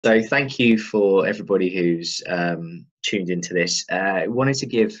So thank you for everybody who's tuned into this. I wanted to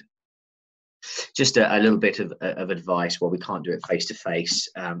give just a little bit of advice while we can't do it face to face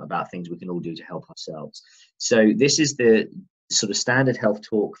about things we can all do to help ourselves. So this is the sort of standard health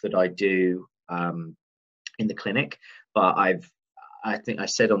talk that I do in the clinic, but I think I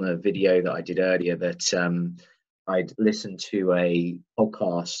said on a video that I did earlier that I'd listened to a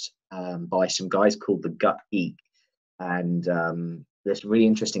podcast by some guys called the Gut Geek, and there's really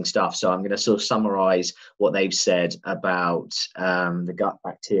interesting stuff. So I'm going to sort of summarize what they've said about the gut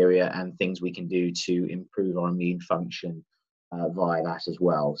bacteria and things we can do to improve our immune function via that as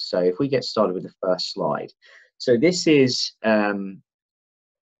well. So if we get started with the first slide. So this is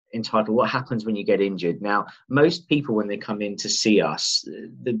entitled "What Happens When You Get Injured." Now, most people, when they come in to see us,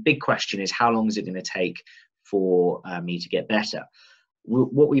 the big question is, how long is it going to take for me to get better?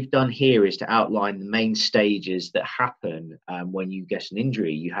 What we've done here is to outline the main stages that happen when you get an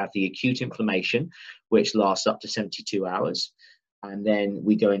injury. You have the acute inflammation, which lasts up to 72 hours. And then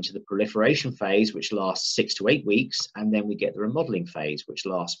we go into the proliferation phase, which lasts 6 to 8 weeks. And then we get the remodeling phase, which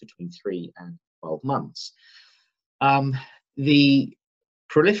lasts between 3 and 12 months. The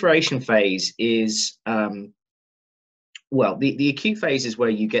proliferation phase is, well, the acute phase is where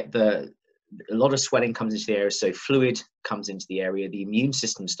you get a lot of swelling comes into the area, so fluid comes into the area, the immune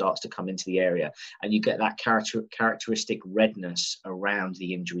system starts to come into the area, and you get that characteristic redness around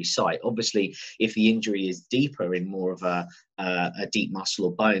the injury site. Obviously, if the injury is deeper in more of a deep muscle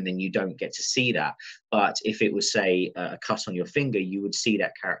or bone, then you don't get to see that. But if it was, say, a cut on your finger, you would see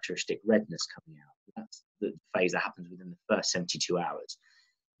that characteristic redness coming out. That's the phase that happens within the first 72 hours.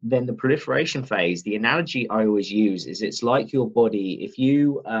 Then the proliferation phase, the analogy I always use is it's like your body. If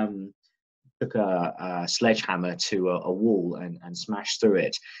you took a sledgehammer to a wall and smashed through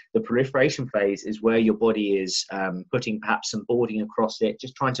it, the proliferation phase is where your body is putting perhaps some boarding across it,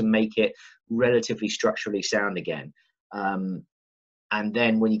 just trying to make it relatively structurally sound again. And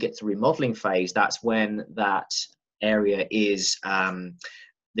then when you get to remodeling phase, that's when that area is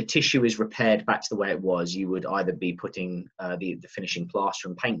the tissue is repaired back to the way it was. You would either be putting the finishing plaster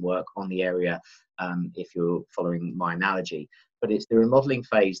and paintwork on the area, if you're following my analogy. But it's the remodeling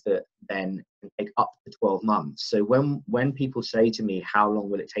phase that then can take up to 12 months. So when people say to me, how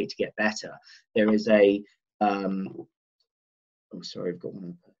long will it take to get better? There is a, oh, sorry, I've got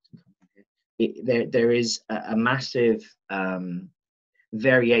one person. There is a massive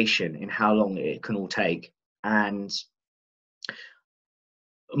variation in how long it can all take. And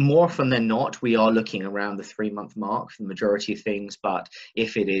more often than not, we are looking around the 3-month mark for the majority of things, but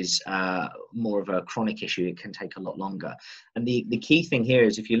if it is more of a chronic issue, it can take a lot longer. And the key thing here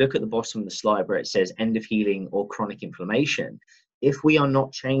is, if you look at the bottom of the slide where it says end of healing or chronic inflammation, if we are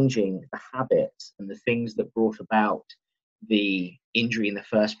not changing the habits and the things that brought about the injury in the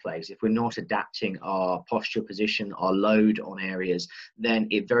first place, if we're not adapting our posture, position, our load on areas, then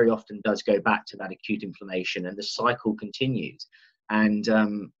it very often does go back to that acute inflammation and the cycle continues. And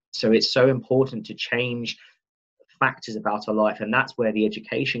so it's so important to change factors about our life, and that's where the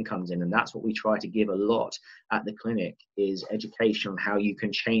education comes in, and that's what we try to give a lot at the clinic, is education on how you can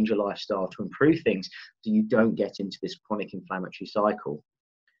change your lifestyle to improve things so you don't get into this chronic inflammatory cycle.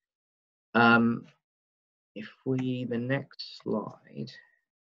 If we, the next slide,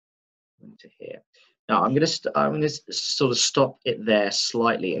 into here. Now I'm going to sort of stop it there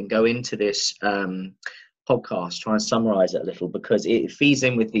slightly and go into this podcast, try and summarize it a little, because it feeds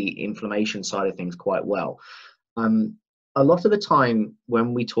in with the inflammation side of things quite well. A lot of the time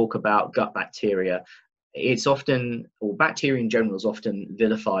when we talk about gut bacteria, it's often, or bacteria in general is often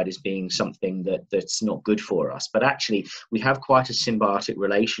vilified as being something that's not good for us, but actually we have quite a symbiotic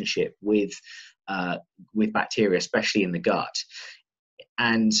relationship with bacteria, especially in the gut.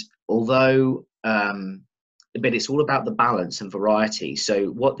 And although but it's all about the balance and variety. So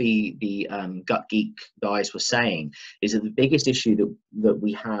what the Gut Geek guys were saying is that the biggest issue that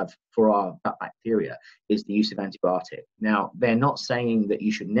we have for our gut bacteria is the use of antibiotic. Now, they're not saying that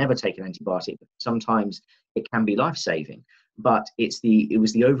you should never take an antibiotic. Sometimes it can be life-saving, but it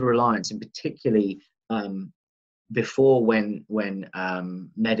was the over-reliance, and particularly before, when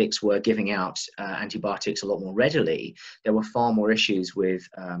medics were giving out antibiotics a lot more readily, there were far more issues with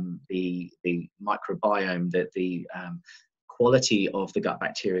the microbiome, the quality of the gut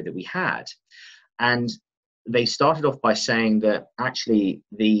bacteria that we had. And they started off by saying that actually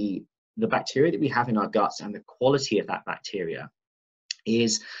the bacteria that we have in our guts and the quality of that bacteria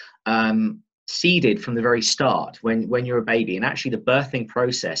is seeded from the very start when you're a baby. And actually the birthing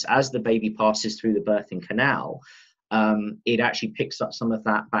process, as the baby passes through the birthing canal, it actually picks up some of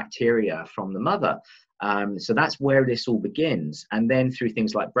that bacteria from the mother So that's where this all begins. And then through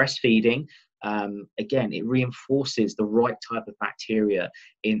things like breastfeeding, again, it reinforces the right type of bacteria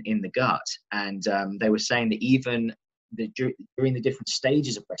in the gut. And they were saying that even during the different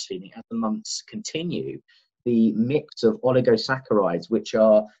stages of breastfeeding, as the months continue, the mix of oligosaccharides, which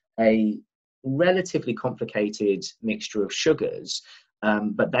are a relatively complicated mixture of sugars,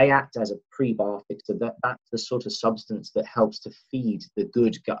 but they act as a prebiotic, so that's the sort of substance that helps to feed the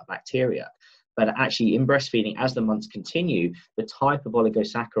good gut bacteria. But actually, in breastfeeding, as the months continue, the type of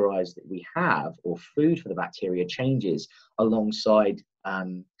oligosaccharides that we have, or food for the bacteria, changes alongside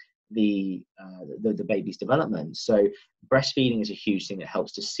the baby's development. So breastfeeding is a huge thing that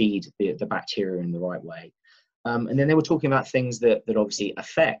helps to seed the bacteria in the right way. And then they were talking about things that obviously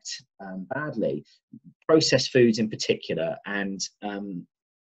affect badly, processed foods in particular. And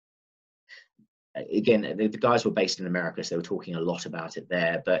again, the guys were based in America, so they were talking a lot about it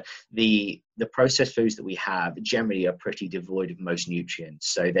there. But the processed foods that we have generally are pretty devoid of most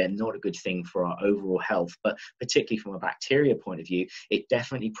nutrients, so they're not a good thing for our overall health. But particularly from a bacteria point of view, it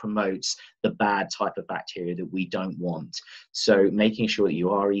definitely promotes the bad type of bacteria that we don't want. So making sure that you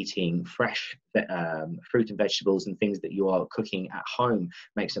are eating fresh fruit and vegetables and things that you are cooking at home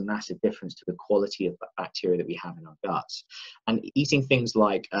makes a massive difference to the quality of bacteria that we have in our guts. And eating things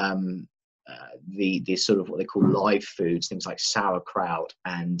like the sort of what they call live foods, things like sauerkraut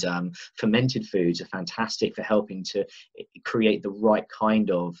and fermented foods, are fantastic for helping to create the right kind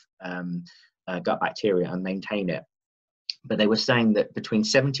of gut bacteria and maintain it. But they were saying that between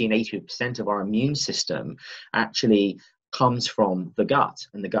 70 and 80% of our immune system actually comes from the gut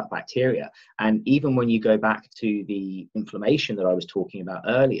and the gut bacteria. And even when you go back to the inflammation that I was talking about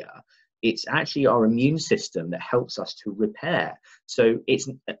earlier, it's actually our immune system that helps us to repair. So it's,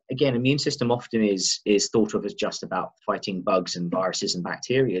 again, immune system often is thought of as just about fighting bugs and viruses and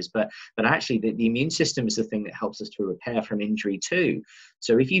bacteria, but actually the immune system is the thing that helps us to repair from injury too.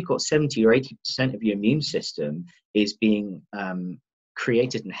 So if you've got 70 or 80% of your immune system is being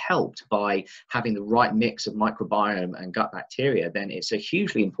created and helped by having the right mix of microbiome and gut bacteria, then it's a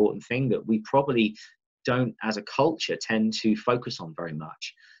hugely important thing that we probably don't, as a culture, tend to focus on very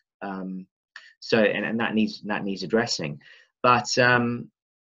much. So that needs addressing. But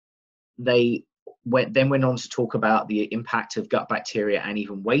they then went on to talk about the impact of gut bacteria and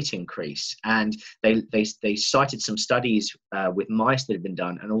even weight increase. And they cited some studies with mice that have been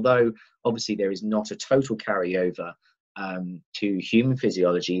done. And although obviously there is not a total carryover to human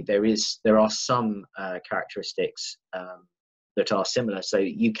physiology, there are some characteristics that are similar. So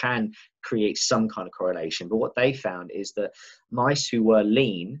you can create some kind of correlation. But what they found is that mice who were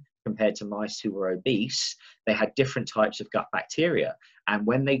lean compared to mice who were obese, they had different types of gut bacteria. And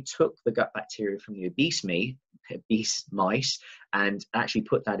when they took the gut bacteria from the obese mice and actually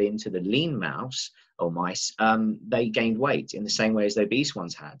put that into the lean mouse or mice, they gained weight in the same way as the obese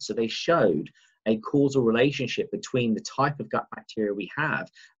ones had. So they showed a causal relationship between the type of gut bacteria we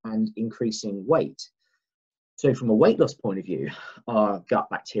have and increasing weight. So from a weight loss point of view, our gut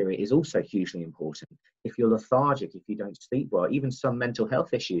bacteria is also hugely important. If you're lethargic, if you don't sleep well, even some mental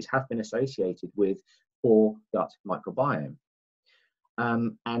health issues have been associated with poor gut microbiome.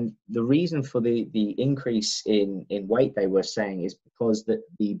 And the reason for the increase in weight, they were saying, is because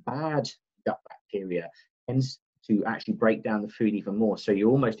the bad gut bacteria tends to actually break down the food even more. So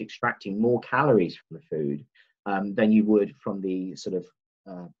you're almost extracting more calories from the food than you would from the sort of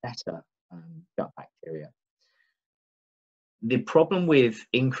better gut bacteria. The problem with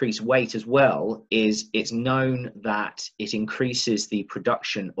increased weight as well is it's known that it increases the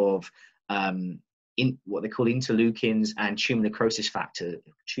production of what they call interleukins and tumor necrosis factor,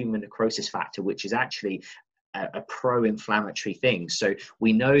 which is actually a pro-inflammatory thing. So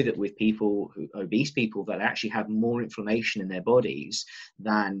we know that with obese people that actually have more inflammation in their bodies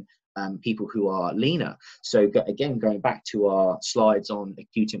than people who are leaner. So again, going back to our slides on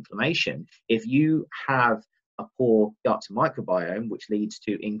acute inflammation, if you have a poor gut microbiome, which leads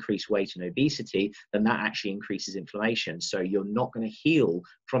to increased weight and obesity, then that actually increases inflammation. So you're not going to heal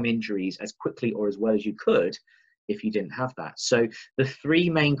from injuries as quickly or as well as you could if you didn't have that. So the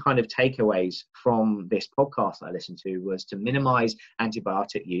three main kind of takeaways from this podcast I listened to was to minimize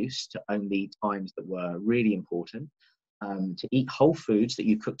antibiotic use to only times that were really important, to eat whole foods that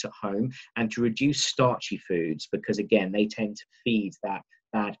you cooked at home, and to reduce starchy foods because, again, they tend to feed that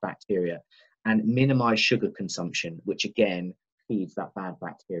bad bacteria, and minimize sugar consumption, which again feeds that bad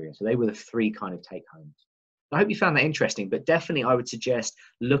bacteria. So they were the three kind of take homes. I hope you found that interesting, but definitely I would suggest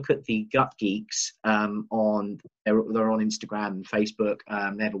look at the Gut Geeks they're on Instagram and Facebook.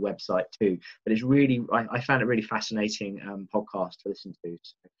 They have a website too, but it's really, I found it really fascinating podcast to listen to.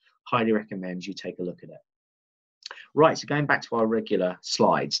 So highly recommend you take a look at it. Right, so going back to our regular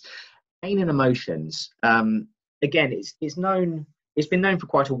slides, pain and emotions. Again, it's been known for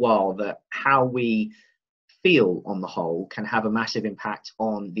quite a while that how we feel on the whole can have a massive impact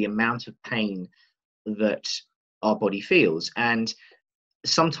on the amount of pain that our body feels. And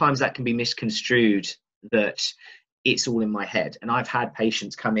sometimes that can be misconstrued that it's all in my head. And I've had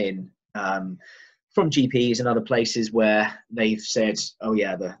patients come in from GPs and other places where they've said, oh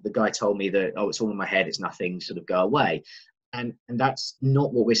yeah, the guy told me that, oh, it's all in my head, it's nothing, sort of go away. And that's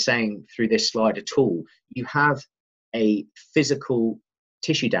not what we're saying through this slide at all. You have a physical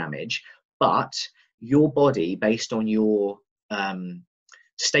tissue damage, but your body, based on your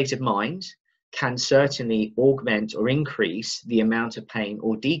state of mind, can certainly augment or increase the amount of pain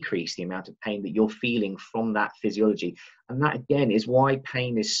or decrease the amount of pain that you're feeling from that physiology. And that, again, is why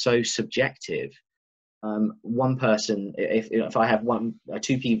pain is so subjective. One person, if I have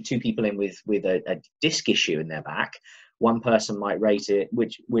two people in with a disc issue in their back, one person might rate it,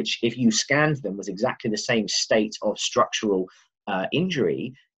 which if you scanned them was exactly the same state of structural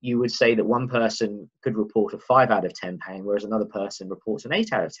injury, you would say that one person could report a 5 out of 10 pain, whereas another person reports an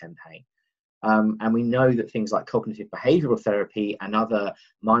 8 out of 10 pain. And we know that things like cognitive behavioral therapy and other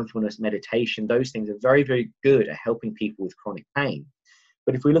mindfulness meditation, those things are very, very good at helping people with chronic pain.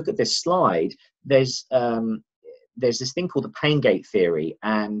 But if we look at this slide, there's this thing called the pain gate theory,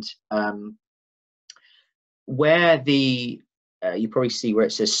 and where you probably see where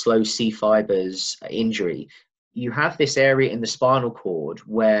it says slow C fibers injury, you have this area in the spinal cord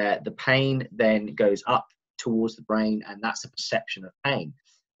where the pain then goes up towards the brain, and that's a perception of pain.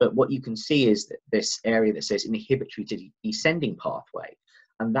 But what you can see is that this area that says inhibitory to descending pathway.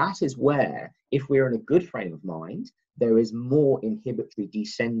 And that is where, if we're in a good frame of mind, there is more inhibitory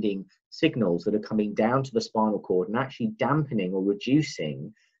descending signals that are coming down to the spinal cord and actually dampening or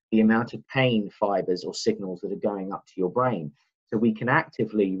reducing the amount of pain fibers or signals that are going up to your brain. So we can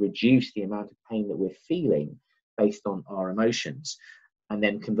actively reduce the amount of pain that we're feeling based on our emotions. And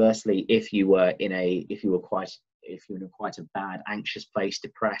then conversely, if you were in quite a bad, anxious place,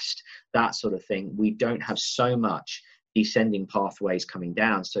 depressed, that sort of thing, we don't have so much descending pathways coming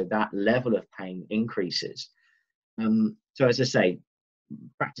down, so that level of pain increases. So as I say,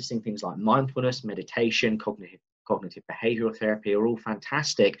 practicing things like mindfulness, meditation, cognitive behavioral therapy are all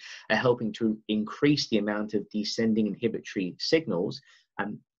fantastic at helping to increase the amount of descending inhibitory signals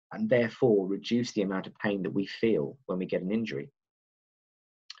and therefore reduce the amount of pain that we feel when we get an injury.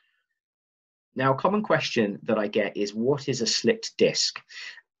 Now, a common question that I get is, what is a slipped disc?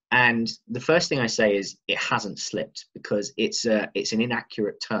 And the first thing I say is it hasn't slipped, because it's an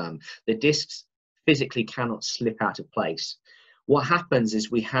inaccurate term. The discs physically cannot slip out of place. What happens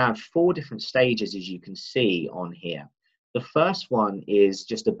is we have 4 different stages, as you can see on here. The first one is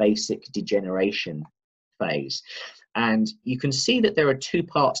just a basic degeneration phase. And you can see that there are 2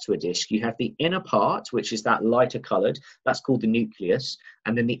 parts to a disc. You have the inner part, which is that lighter colored, that's called the nucleus.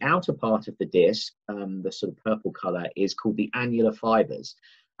 And then the outer part of the disc, the sort of purple color, is called the annular fibers.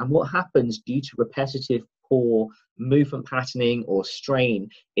 And what happens due to repetitive poor movement patterning or strain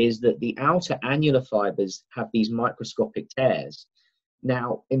is that the outer annular fibers have these microscopic tears.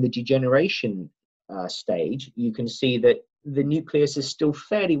 Now, in the degeneration stage, you can see that the nucleus is still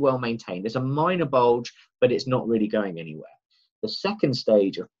fairly well maintained. There's a minor bulge, but it's not really going anywhere. The second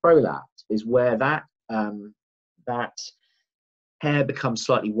stage of prolapse is where that hair becomes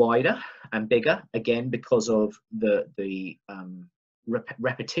slightly wider and bigger, again because of the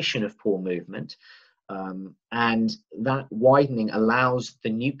repetition of poor movement, and that widening allows the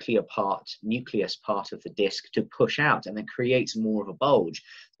nucleus part of the disc to push out, and then creates more of a bulge.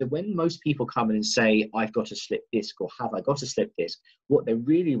 So when most people come in and say, I've got a slip disc, or have I got a slip disc, what they're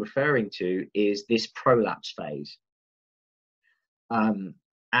really referring to is this prolapse phase.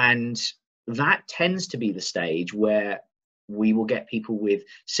 And that tends to be the stage where we will get people with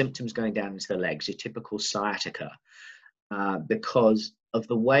symptoms going down into the legs, your typical sciatica, because of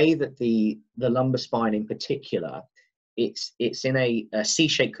the way that the lumbar spine in particular, it's in a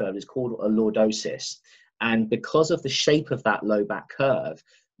C-shaped curve. It's called a lordosis. And because of the shape of that low back curve,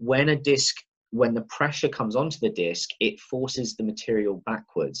 when the pressure comes onto the disc, it forces the material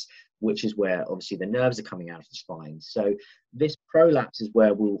backwards, which is where obviously the nerves are coming out of the spine. So this prolapse is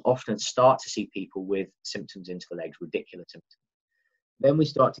where we'll often start to see people with symptoms into the legs, radicular symptoms. Then we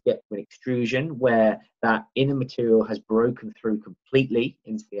start to get to an extrusion where that inner material has broken through completely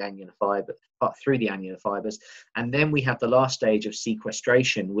into the annular fiber, through the annular fibers. And then we have the last stage of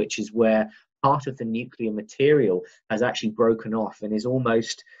sequestration, which is where part of the nuclear material has actually broken off and is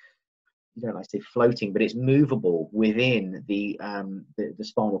almost you don't like to say floating, but it's movable within the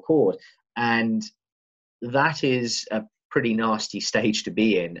spinal cord, and that is a pretty nasty stage to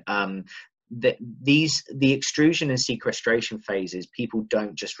be in. The extrusion and sequestration phases, people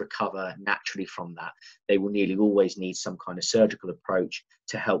don't just recover naturally from that. They will nearly always need some kind of surgical approach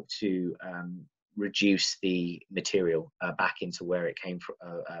to help to reduce the material back into where it came from,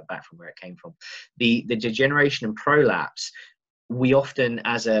 back from where it came from. The degeneration and prolapse, we often,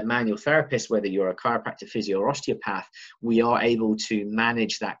 as a manual therapist, whether you're a chiropractor, physio, or osteopath, we are able to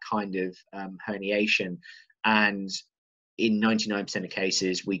manage that kind of herniation, and in 99% of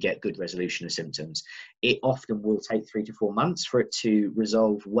cases, we get good resolution of symptoms. It often will take 3 to 4 months for it to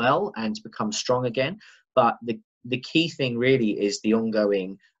resolve well and to become strong again. But the key thing really is the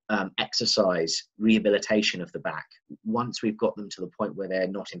ongoing exercise rehabilitation of the back. Once we've got them to the point where they're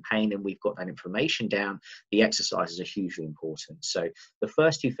not in pain and we've got that inflammation down, the exercises are hugely important. So the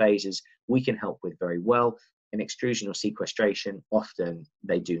first 2 phases we can help with very well. In extrusion or sequestration, often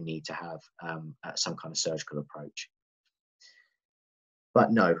they do need to have some kind of surgical approach.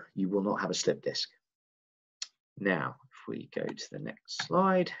 But no, you will not have a slip disc. Now, if we go to the next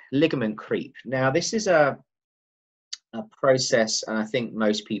slide, ligament creep. Now, this is a process, and I think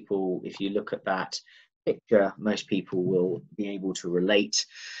most people, if you look at that picture, most people will be able to relate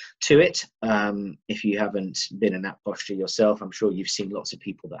to it. If you haven't been in that posture yourself, I'm sure you've seen lots of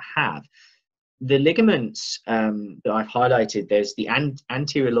people that have. The ligaments that I've highlighted, there's the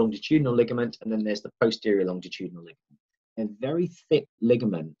anterior longitudinal ligament, and then there's the posterior longitudinal ligament. And very thick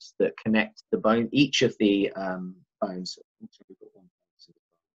ligaments that connect the bone, each of the bones.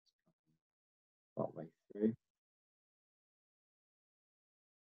 Partway through.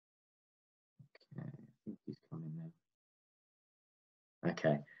 Okay, I think he's coming now.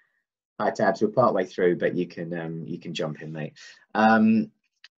 Okay, hi Tabs, we're partway through, but you can jump in, mate.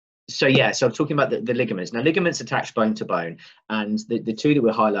 So yeah, so I'm talking about the ligaments. Now, ligaments attach bone to bone, and the 2 that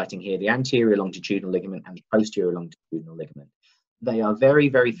we're highlighting here, the anterior longitudinal ligament and the posterior longitudinal ligament, they are very,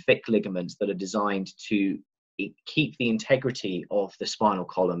 very thick ligaments that are designed to keep the integrity of the spinal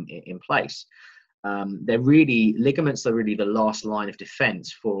column in place. Ligaments are really the last line of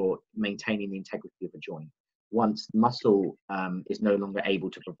defense for maintaining the integrity of a joint. Once muscle is no longer able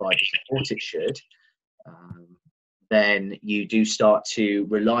to provide the support it should, then you do start to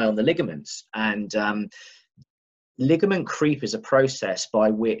rely on the ligaments. And ligament creep is a process by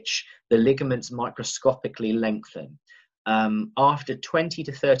which the ligaments microscopically lengthen. After 20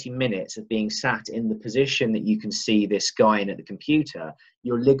 to 30 minutes of being sat in the position that you can see this guy in at the computer,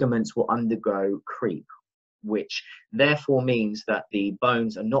 your ligaments will undergo creep, which therefore means that the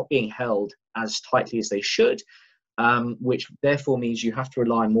bones are not being held as tightly as they should, which therefore means you have to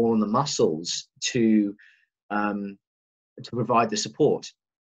rely more on the muscles to provide the support.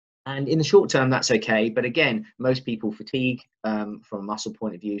 And in the short term, that's okay. But again, most people fatigue from a muscle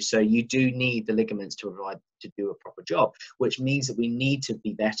point of view. So you do need the ligaments to do a proper job, which means that we need to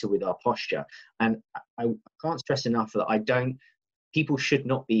be better with our posture. And I can't stress enough that people should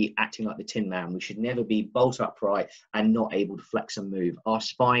not be acting like the Tin Man. We should never be bolt upright and not able to flex and move. Our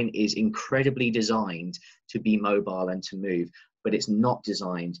spine is incredibly designed to be mobile and to move, but it's not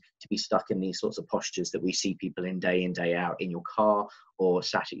designed to be stuck in these sorts of postures that we see people in, day out in your car or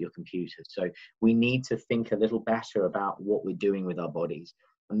sat at your computer. So we need to think a little better about what we're doing with our bodies.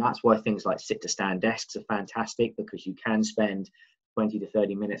 And that's why things like sit to stand desks are fantastic, because you can spend 20 to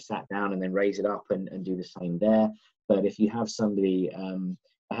 30 minutes sat down and then raise it up and do the same there. But if you have somebody,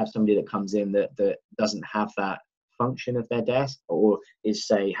 that comes in that doesn't have that function of their desk, or is,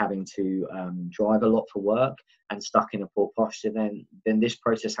 say, having to drive a lot for work and stuck in a poor posture, then this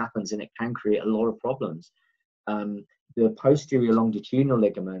process happens and it can create a lot of problems. The posterior longitudinal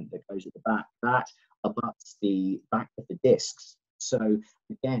ligament that goes at the back, that abuts the back of the discs. So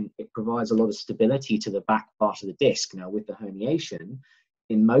again, it provides a lot of stability to the back part of the disc. Now, with the herniation,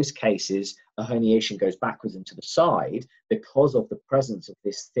 in most cases, a herniation goes backwards and to the side because of the presence of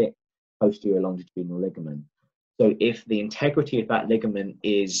this thick posterior longitudinal ligament. So if the integrity of that ligament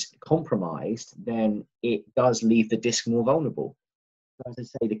is compromised, then it does leave the disc more vulnerable. So as I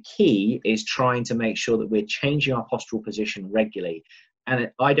say, the key is trying to make sure that we're changing our postural position regularly.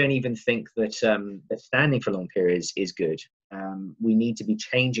 And I don't even think that, that standing for long periods is good. We need to be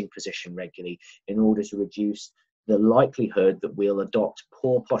changing position regularly in order to reduce the likelihood that we'll adopt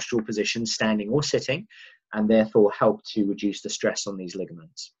poor postural positions, standing or sitting, and therefore help to reduce the stress on these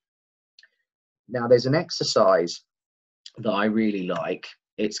ligaments. Now, there's an exercise that I really like.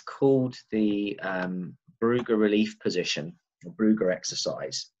 It's called the Brugger relief position, or Brugger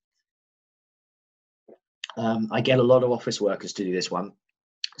exercise. I get a lot of office workers to do this one.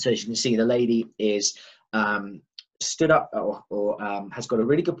 So as you can see, the lady is stood up or has got a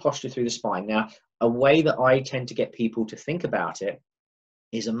really good posture through the spine. Now, a way that I tend to get people to think about it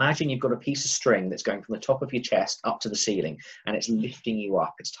is, imagine you've got a piece of string that's going from the top of your chest up to the ceiling, and it's lifting you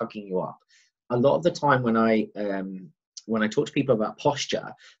up, it's tugging you up. A lot of the time when I talk to people about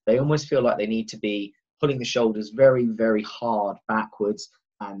posture, they almost feel like they need to be pulling the shoulders very, very hard backwards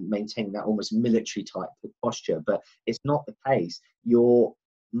and maintaining that almost military type of posture. But it's not the case. Your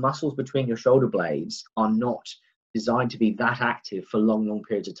muscles between your shoulder blades are not designed to be that active for long, long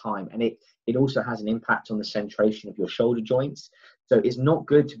periods of time. And it also has an impact on the centration of your shoulder joints. So it's not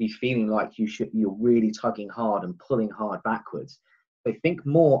good to be feeling like you're really tugging hard and pulling hard backwards. So think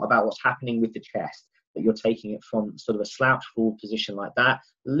more about what's happening with the chest, that you're taking it from sort of a slouch forward position like that,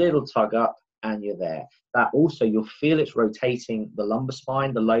 little tug up, and you're there. That also, you'll feel it's rotating the lumbar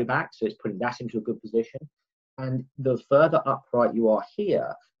spine, the low back, so it's putting that into a good position. And the further upright you are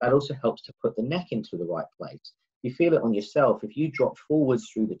here, that also helps to put the neck into the right place. You feel it on yourself. If you drop forwards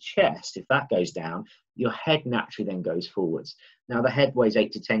through the chest, if that goes down, your head naturally then goes forwards. Now, the head weighs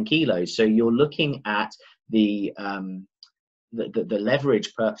 8 to 10 kilos, so you're looking at the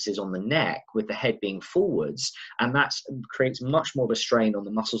leverage purposes on the neck with the head being forwards, and that creates much more of a strain on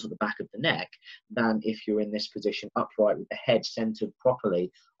the muscles at the back of the neck than if you're in this position upright with the head centered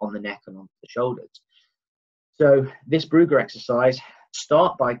properly on the neck and on the shoulders. So this Brugger exercise,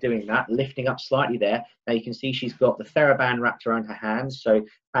 start by doing that, lifting up slightly there. Now you can see she's got the TheraBand wrapped around her hands, so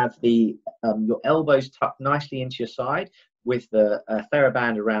have the your elbows tucked nicely into your side with the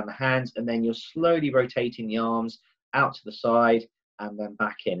TheraBand around the hands, and then you're slowly rotating the arms out to the side and then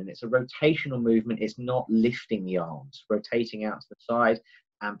back in. And it's a rotational movement. It's not lifting the arms, rotating out to the side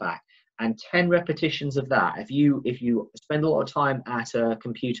and back. And 10 repetitions of that. If you spend a lot of time at a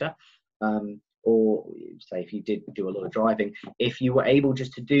computer, or say if you did do a lot of driving, if you were able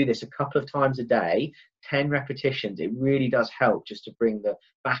just to do this a couple of times a day, 10 repetitions, it really does help just to bring the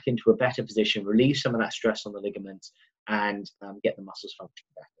back into a better position, relieve some of that stress on the ligaments, and get the muscles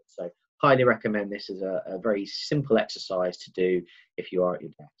functioning better. So highly recommend this as a very simple exercise to do if you are at your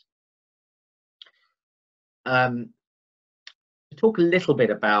desk. To talk a little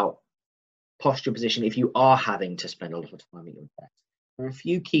bit about posture position, if you are having to spend a lot of time at your desk, there are a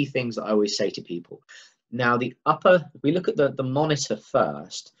few key things that I always say to people. Now, if we look at the monitor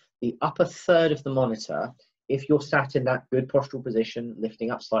first, the upper third of the monitor, if you're sat in that good postural position, lifting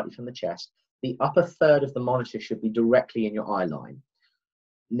up slightly from the chest, the upper third of the monitor should be directly in your eye line.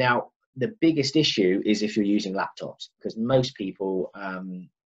 Now, the biggest issue is if you're using laptops, because most people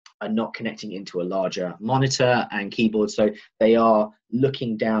are not connecting into a larger monitor and keyboard, so they are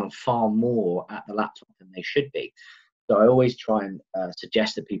looking down far more at the laptop than they should be. So I always try and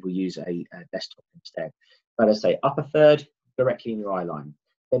suggest that people use a desktop instead. But I say upper third directly in your eye line.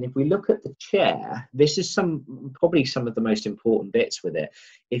 Then if we look at the chair, this is probably some of the most important bits with it.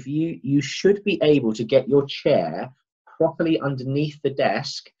 If you should be able to get your chair properly underneath the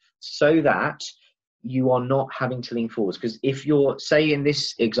desk so that you are not having to lean forwards. Because if you're, say in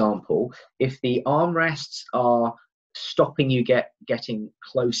this example, if the armrests are stopping you getting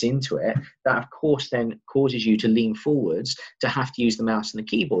close into it, that of course then causes you to lean forwards to have to use the mouse and the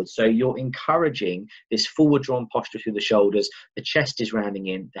keyboard. So you're encouraging this forward drawn posture through the shoulders, the chest is rounding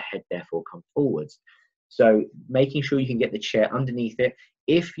in, the head therefore comes forwards. So making sure you can get the chair underneath it.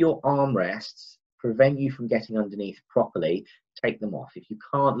 If your armrests prevent you from getting underneath properly, take them off. If you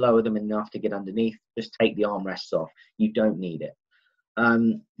can't lower them enough to get underneath, just take the armrests off. You don't need it.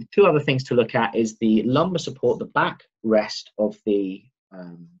 Two other things to look at is the lumbar support, the back rest of the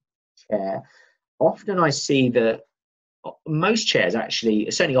chair. Often I see that most chairs,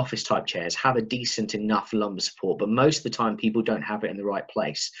 actually, certainly office type chairs, have a decent enough lumbar support, but most of the time people don't have it in the right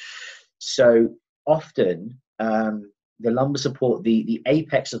place. So often the lumbar support, the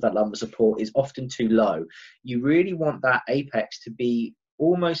apex of that lumbar support is often too low. You really want that apex to be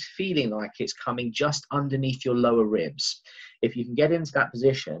almost feeling like it's coming just underneath your lower ribs. If you can get into that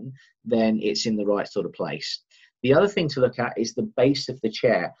position, then it's in the right sort of place. The other thing to look at is the base of the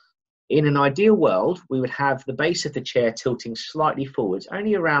chair. In an ideal world, we would have the base of the chair tilting slightly forwards,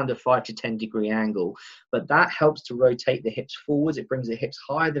 only around a 5 to 10 degree angle, but that helps to rotate the hips forwards. It brings the hips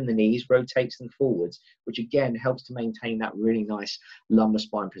higher than the knees, rotates them forwards, which again helps to maintain that really nice lumbar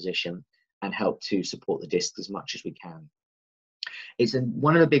spine position and help to support the disc as much as we can. It's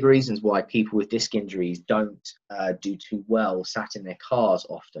one of the big reasons why people with disc injuries don't do too well sat in their cars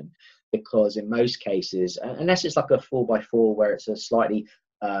often, because in most cases, unless it's like a 4x4 where it's a slightly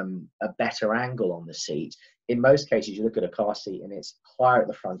a better angle on the seat. In most cases, you look at a car seat and it's higher at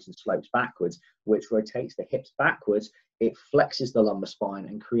the front and slopes backwards, which rotates the hips backwards. It flexes the lumbar spine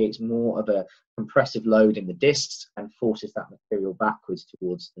and creates more of a compressive load in the discs and forces that material backwards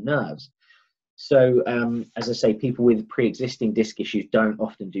towards the nerves. So, as I say, people with pre-existing disc issues don't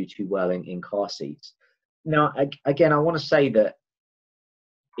often do too well in car seats. Now, again, I want to say that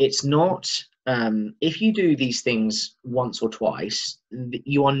it's not, if you do these things once or twice,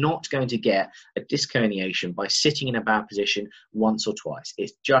 you are not going to get a disc herniation by sitting in a bad position once or twice.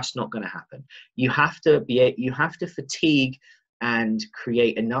 It's just not going to happen. You have to fatigue and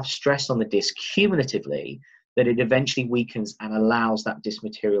create enough stress on the disc cumulatively that it eventually weakens and allows that disc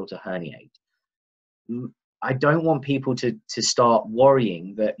material to herniate. I don't want people to start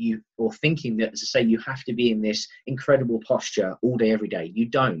worrying that or thinking that, as I say, you have to be in this incredible posture all day, every day. You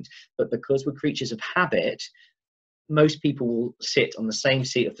don't. But because we're creatures of habit, most people will sit on the same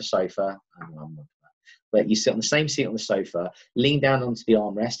seat of the sofa. But you sit on the same seat on the sofa, lean down onto the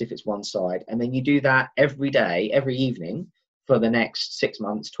armrest if it's one side, and then you do that every day, every evening, for the next 6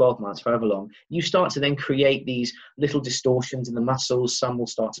 months, 12 months, however long. You start to then create these little distortions in the muscles. Some will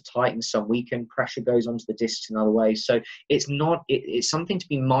start to tighten, some weaken. Pressure goes onto the discs in other ways. So it's something to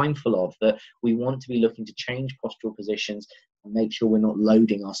be mindful of, that we want to be looking to change postural positions and make sure we're not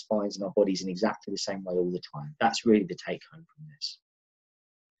loading our spines and our bodies in exactly the same way all the time. That's really the take home from this.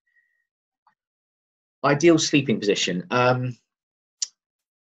 Ideal sleeping position.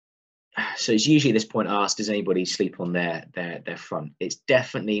 So it's usually at this point asked, does anybody sleep on their front? It's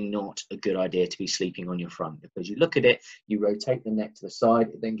definitely not a good idea to be sleeping on your front, because you look at it, you rotate the neck to the side,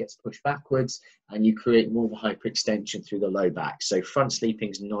 it then gets pushed backwards, and you create more of a hyperextension through the low back. So front sleeping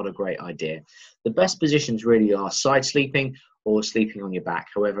is not a great idea. The best positions really are side sleeping or sleeping on your back.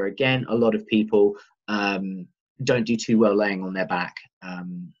 However, again, a lot of people don't do too well laying on their back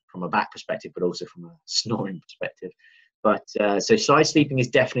from a back perspective, but also from a snoring perspective. But so side sleeping is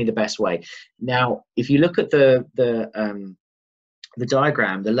definitely the best way. Now, if you look at the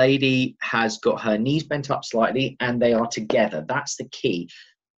diagram, the lady has got her knees bent up slightly and they are together. That's the key.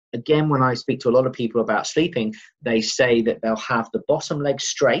 Again, when I speak to a lot of people about sleeping, they say that they'll have the bottom leg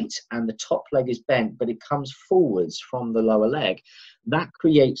straight and the top leg is bent, but it comes forwards from the lower leg. That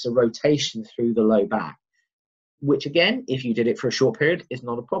creates a rotation through the low back, which again, if you did it for a short period, is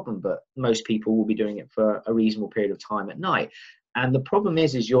not a problem, but most people will be doing it for a reasonable period of time at night. And the problem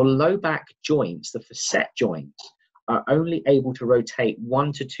is your low back joints, the facet joints, are only able to rotate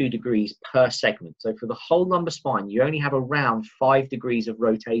 1 to 2 degrees per segment. So for the whole lumbar spine, you only have around 5 degrees of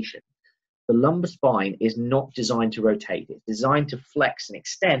rotation. The lumbar spine is not designed to rotate. It's designed to flex and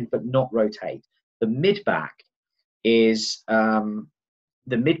extend, but not rotate. The mid-back is the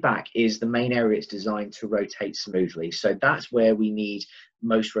main area it's designed to rotate smoothly. So that's where we need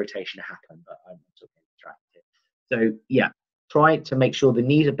most rotation to happen, but I'm not talking distracted. So yeah, try to make sure the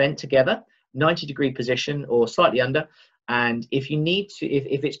knees are bent together, 90-degree position or slightly under. And if you need to,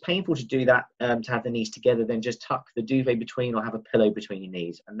 if it's painful to do that, to have the knees together, then just tuck the duvet between or have a pillow between your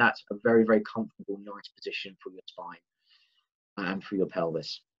knees. And that's a very, very comfortable, nice position for your spine and for your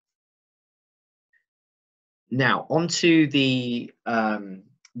pelvis. Now, onto the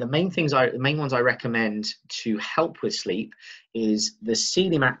main ones I recommend to help with sleep is the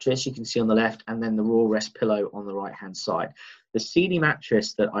Sealy mattress you can see on the left, and then the Raw Rest pillow on the right hand side. The Sealy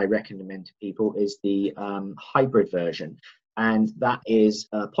mattress that I recommend to people is the hybrid version, and that is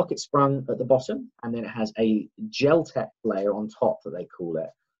pocket sprung at the bottom, and then it has a Gel-Tech layer on top that they call it.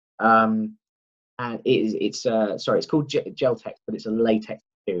 And it's called Gel-Tech, but it's a latex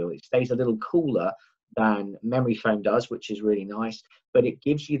material. It stays a little cooler than memory foam does, which is really nice, but it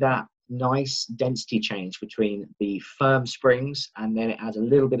gives you that nice density change between the firm springs, and then it adds a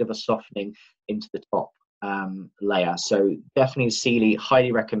little bit of a softening into the top layer. So definitely Sealy,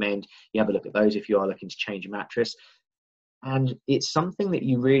 highly recommend you have a look at those if you are looking to change a mattress. And it's something that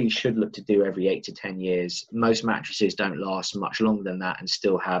you really should look to do every 8 to 10 years. Most mattresses don't last much longer than that and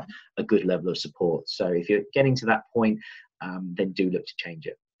still have a good level of support. So if you're getting to that point, then do look to change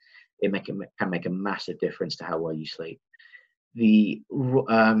it. It can make a massive difference to how well you sleep. The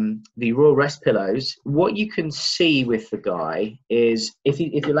Raw Rest pillows, what you can see with the guy is if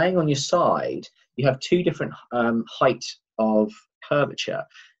you're laying on your side, you have 2 different heights of curvature,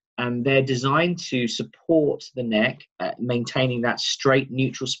 and they're designed to support the neck, maintaining that straight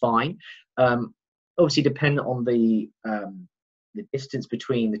neutral spine. Obviously, dependent on the distance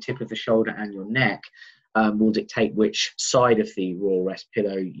between the tip of the shoulder and your neck, will dictate which side of the Raw Rest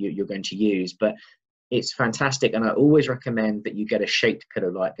pillow you're going to use, but it's fantastic, and I always recommend that you get a shaped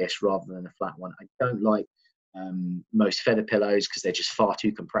pillow like this rather than a flat one. I don't like most feather pillows because they're just far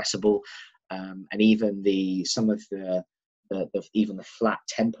too compressible, and even some of the even the flat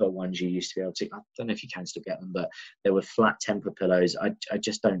temper ones you used to be able to, I don't know if you can still get them, but there were flat temper pillows. I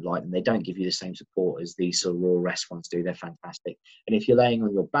just don't like them. They don't give you the same support as these sort of raw rest ones do. They're fantastic. And if you're laying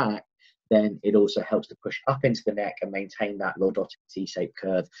on your back, then it also helps to push up into the neck and maintain that lordotic T-shaped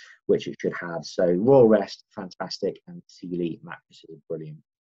curve, which it should have. So raw rest, fantastic, and Sealy mattresses are brilliant.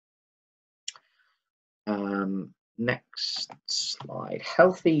 Next slide,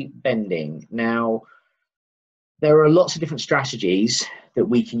 healthy bending. Now, there are lots of different strategies that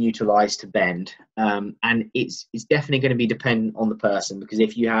we can utilize to bend, and it's definitely going to be dependent on the person, because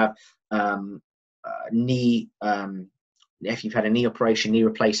if you have if you've had a knee operation, knee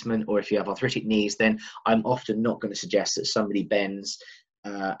replacement, or if you have arthritic knees, then I'm often not going to suggest that somebody bends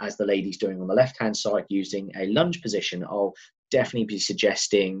as the lady's doing on the left-hand side using a lunge position. I'll definitely be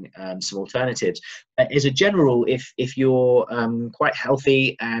suggesting some alternatives. As a general, if you're quite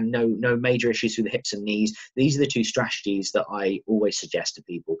healthy and no major issues with the hips and knees, these are the two strategies that I always suggest to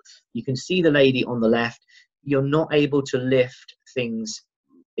people. You can see the lady on the left, you're not able to lift things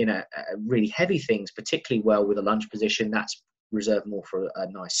in a really heavy things particularly well with a lunge position. That's reserved more for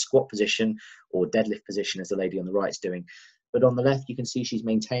a nice squat position or deadlift position, as the lady on the right is doing. But on the left, you can see she's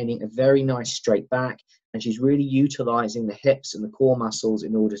maintaining a very nice straight back, and she's really utilizing the hips and the core muscles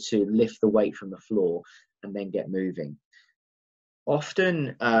in order to lift the weight from the floor and then get moving.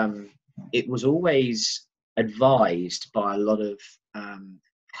 Often, it was always advised by a lot of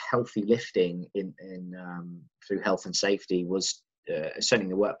healthy lifting through health and safety, was certainly in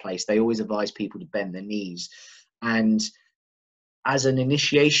the workplace, they always advise people to bend their knees. And as an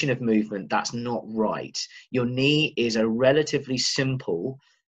initiation of movement, that's not right. Your knee is a relatively simple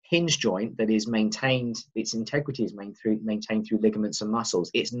hinge joint that is maintained, its integrity is maintained through ligaments and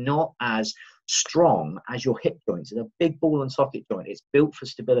muscles. It's not as strong as your hip joints. It's a big ball and socket joint. It's built for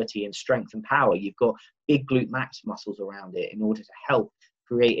stability and strength and power. You've got big glute max muscles around it in order to help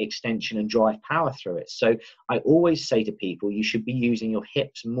create extension and drive power through it. So I always say to people, you should be using your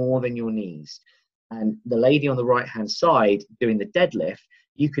hips more than your knees. And the lady on the right hand side doing the deadlift,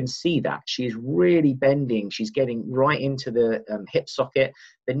 you can see that she is really bending. She's getting right into the hip socket.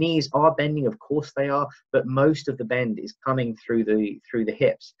 The knees are bending, of course they are, but most of the bend is coming through the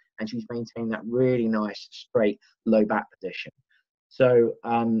hips, and she's maintaining that really nice straight low back position. So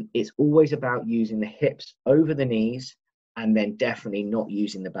it's always about using the hips over the knees, and then definitely not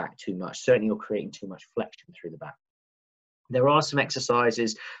using the back too much. Certainly you're creating too much flexion through the back. There are some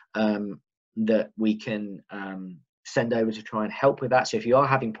exercises that we can send over to try and help with that. So if you are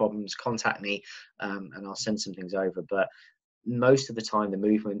having problems, contact me and I'll send some things over. But most of the time, the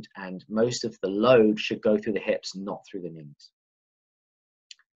movement and most of the load should go through the hips, not through the knees.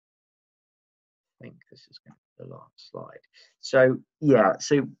 I think this is going to be the last slide. So yeah,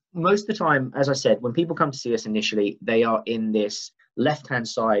 so most of the time, as I said, when people come to see us initially, they are in this left-hand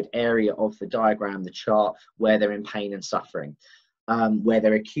side area of the diagram, the chart, where they're in pain and suffering. Where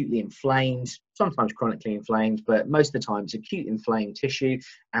they're acutely inflamed, sometimes chronically inflamed, but most of the time it's acute inflamed tissue,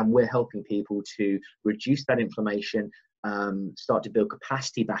 and we're helping people to reduce that inflammation, start to build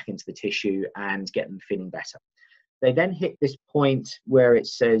capacity back into the tissue and get them feeling better. They then hit this point where it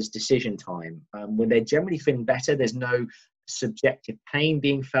says decision time. When they're generally feeling better, there's no subjective pain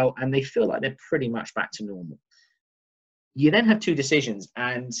being felt, and they feel like they're pretty much back to normal. You then have two decisions,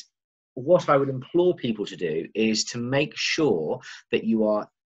 and what I would implore people to do is to make sure that you are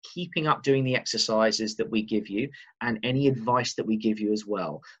keeping up doing the exercises that we give you and any advice that we give you as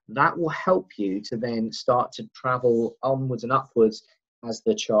well. That will help you to then start to travel onwards and upwards as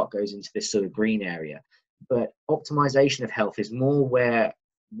the chart goes into this sort of green area. But optimization of health is more where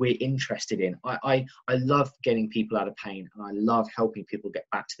we're interested in. I love getting people out of pain, and I love helping people get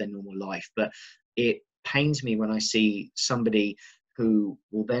back to their normal life, but it pains me when I see somebody who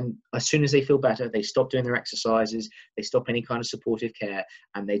will then, as soon as they feel better, they stop doing their exercises, they stop any kind of supportive care,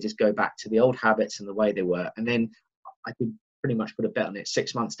 and they just go back to the old habits and the way they were. And then I could pretty much put a bet on it,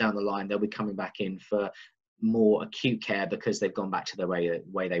 6 months down the line, they'll be coming back in for more acute care because they've gone back to the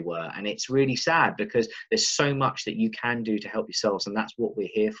way they were. And it's really sad, because there's so much that you can do to help yourselves, and that's what we're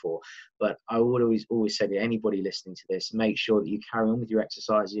here for. But I would always say to anybody listening to this, make sure that you carry on with your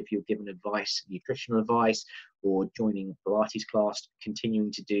exercises. If you're given advice, nutritional advice, or joining a Pilates class,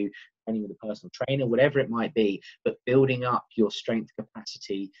 continuing to do training with a personal trainer, whatever it might be, but building up your strength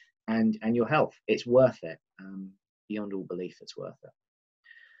capacity and your health, it's worth it. Beyond all belief, it's worth it.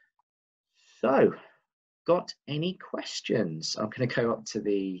 So, got any questions? I'm going to go up to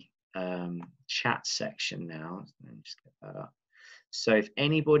the chat section now. Let me just get that up. So if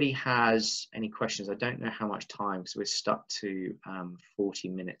anybody has any questions, I don't know how much time because we're stuck to 40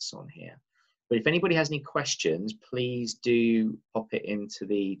 minutes on here. But if anybody has any questions, please do pop it into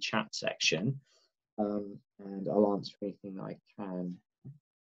the chat section, and I'll answer anything that I can.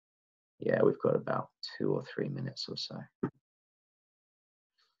 Yeah, we've got about 2 or 3 minutes or so.